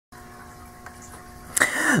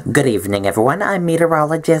Good evening, everyone. I'm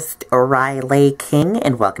meteorologist Riley King,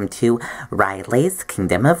 and welcome to Riley's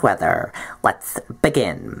Kingdom of Weather. Let's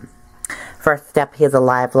begin. First up, here's a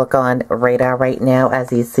live look on radar right now.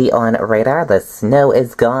 As you see on radar, the snow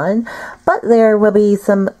is gone, but there will be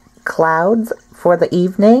some clouds for the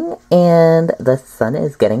evening, and the sun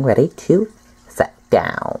is getting ready to set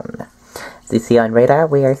down. As you see on radar,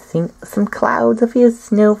 we are seeing some clouds, a few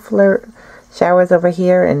snow showers over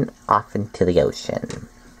here, and off into the ocean.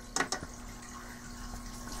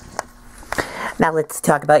 Now let's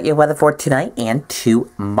talk about your weather for tonight and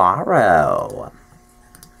tomorrow.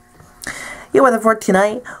 Your weather for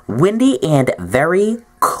tonight, windy and very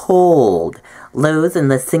cold. Lows in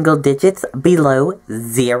the single digits below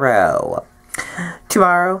 0.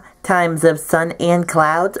 Tomorrow, times of sun and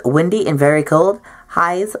clouds, windy and very cold.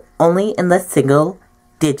 Highs only in the single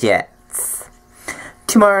digits.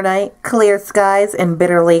 Tomorrow night, clear skies and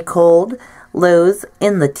bitterly cold. Lows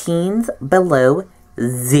in the teens below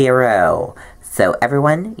 0. So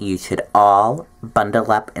everyone, you should all bundle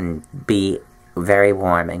up and be very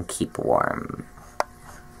warm and keep warm.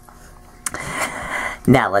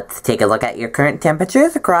 Now let's take a look at your current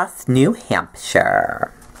temperatures across New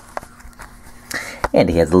Hampshire. And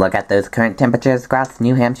here's a look at those current temperatures across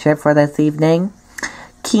New Hampshire for this evening.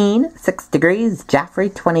 Keene, 6 degrees, Jaffrey,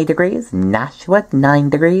 20 degrees, Nashua, 9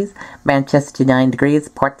 degrees, Manchester, 9 degrees,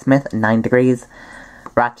 Portsmouth, 9 degrees,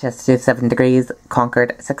 Rochester, 7 degrees,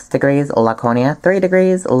 Concord, 6 degrees, Laconia, 3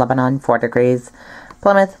 degrees, Lebanon, 4 degrees,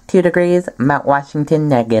 Plymouth, 2 degrees, Mount Washington,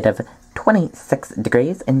 negative 26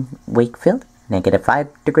 degrees, and Wakefield, negative 5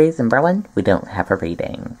 degrees. In Berlin, we don't have a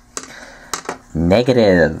reading.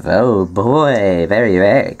 Negative, oh boy, very,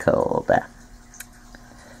 very cold.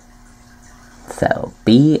 So,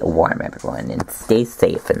 be warm, everyone, and stay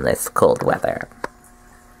safe in this cold weather.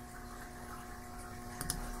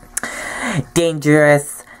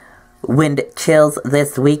 Dangerous wind chills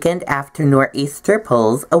this weekend after nor'easter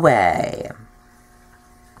pulls away.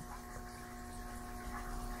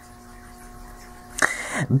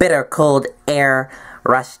 Bitter cold air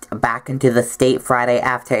rushed back into the state Friday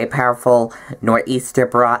after a powerful nor'easter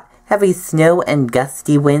brought heavy snow and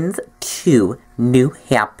gusty winds to New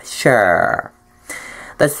Hampshire.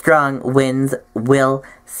 The strong winds will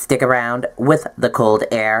stick around with the cold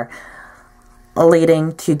air,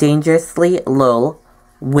 leading to dangerously low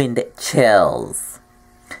wind chills.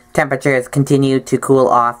 Temperatures continue to cool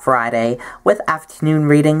off Friday, with afternoon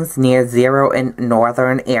readings near 0 in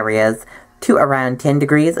northern areas to around 10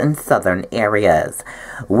 degrees in southern areas.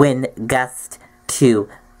 Wind gusts to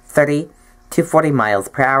 30 to 40 miles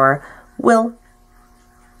per hour will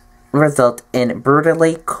result in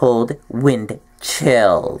brutally cold wind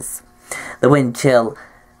chills. The wind chill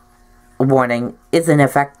warning is in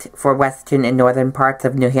effect for western and northern parts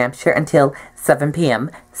of New Hampshire until 7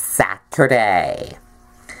 p.m. Saturday.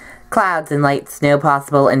 Clouds and light snow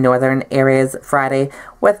possible in northern areas Friday,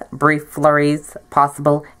 with brief flurries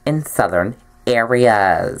possible in southern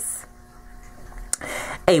areas.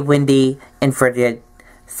 A windy and frigid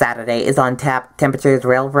Saturday is on tap. Temperatures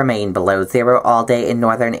will remain below 0 all day in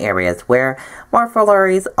northern areas, where more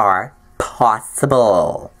flurries are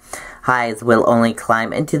possible. Highs will only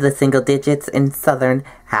climb into the single digits in southern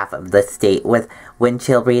half of the state, with wind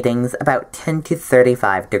chill readings about 10 to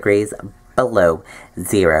 35 degrees below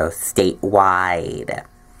 0 statewide.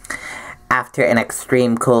 After an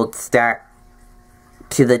extreme cold start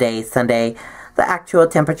to the day Sunday, the actual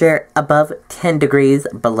temperature above 10 degrees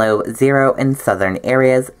below 0 in southern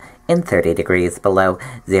areas and 30 degrees below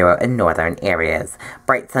 0 in northern areas.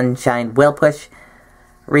 Bright sunshine will push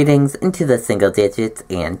readings into the single digits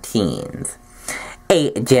and teens.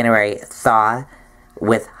 A January thaw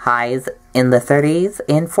with highs in the 30s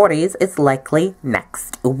and 40s is likely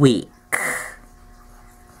next week.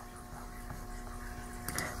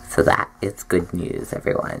 So that is good news,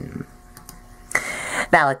 everyone.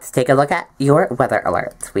 Now let's take a look at your weather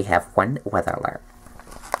alerts. We have one weather alert.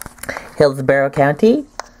 Hillsborough County,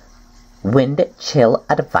 wind chill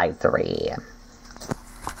advisory.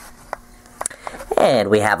 And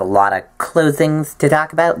we have a lot of closings to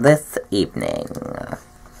talk about this evening.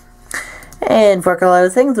 And for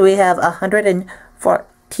closings, we have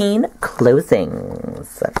 114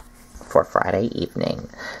 closings for Friday evening.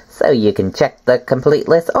 So you can check the complete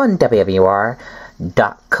list on WWR.com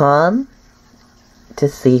to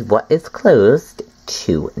see what is closed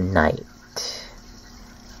tonight.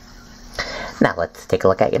 Now let's take a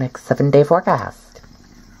look at your next 7-day forecast.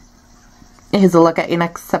 Here's a look at your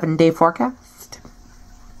next 7-day forecast.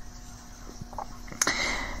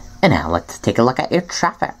 And now let's take a look at your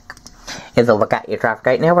traffic. Here's a look at your traffic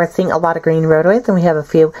right now. We're seeing a lot of green roadways, and we have a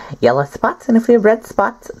few yellow spots and a few red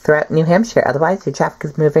spots throughout New Hampshire. Otherwise, your traffic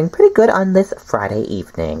is moving pretty good on this Friday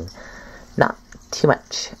evening. Not too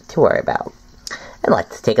much to worry about. And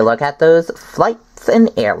let's take a look at those flights and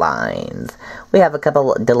airlines. We have a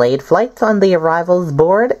couple delayed flights on the arrivals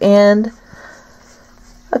board and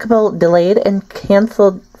a couple delayed and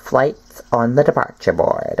canceled flights on the departure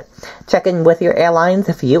board. Check in with your airlines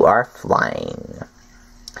if you are flying.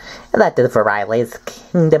 And that does it for Riley's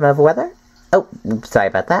Kingdom of Weather. Oh, sorry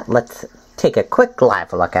about that. Let's take a quick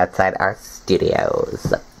live look outside our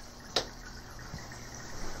studios.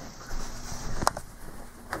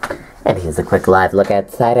 And here's a quick live look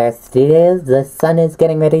outside our studios. The sun is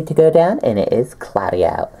getting ready to go down, and it is cloudy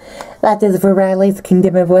out. That does it for Riley's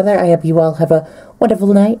Kingdom of Weather. I hope you all have a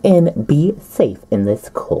wonderful night, and be safe in this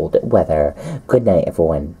cold weather. Good night,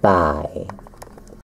 everyone. Bye.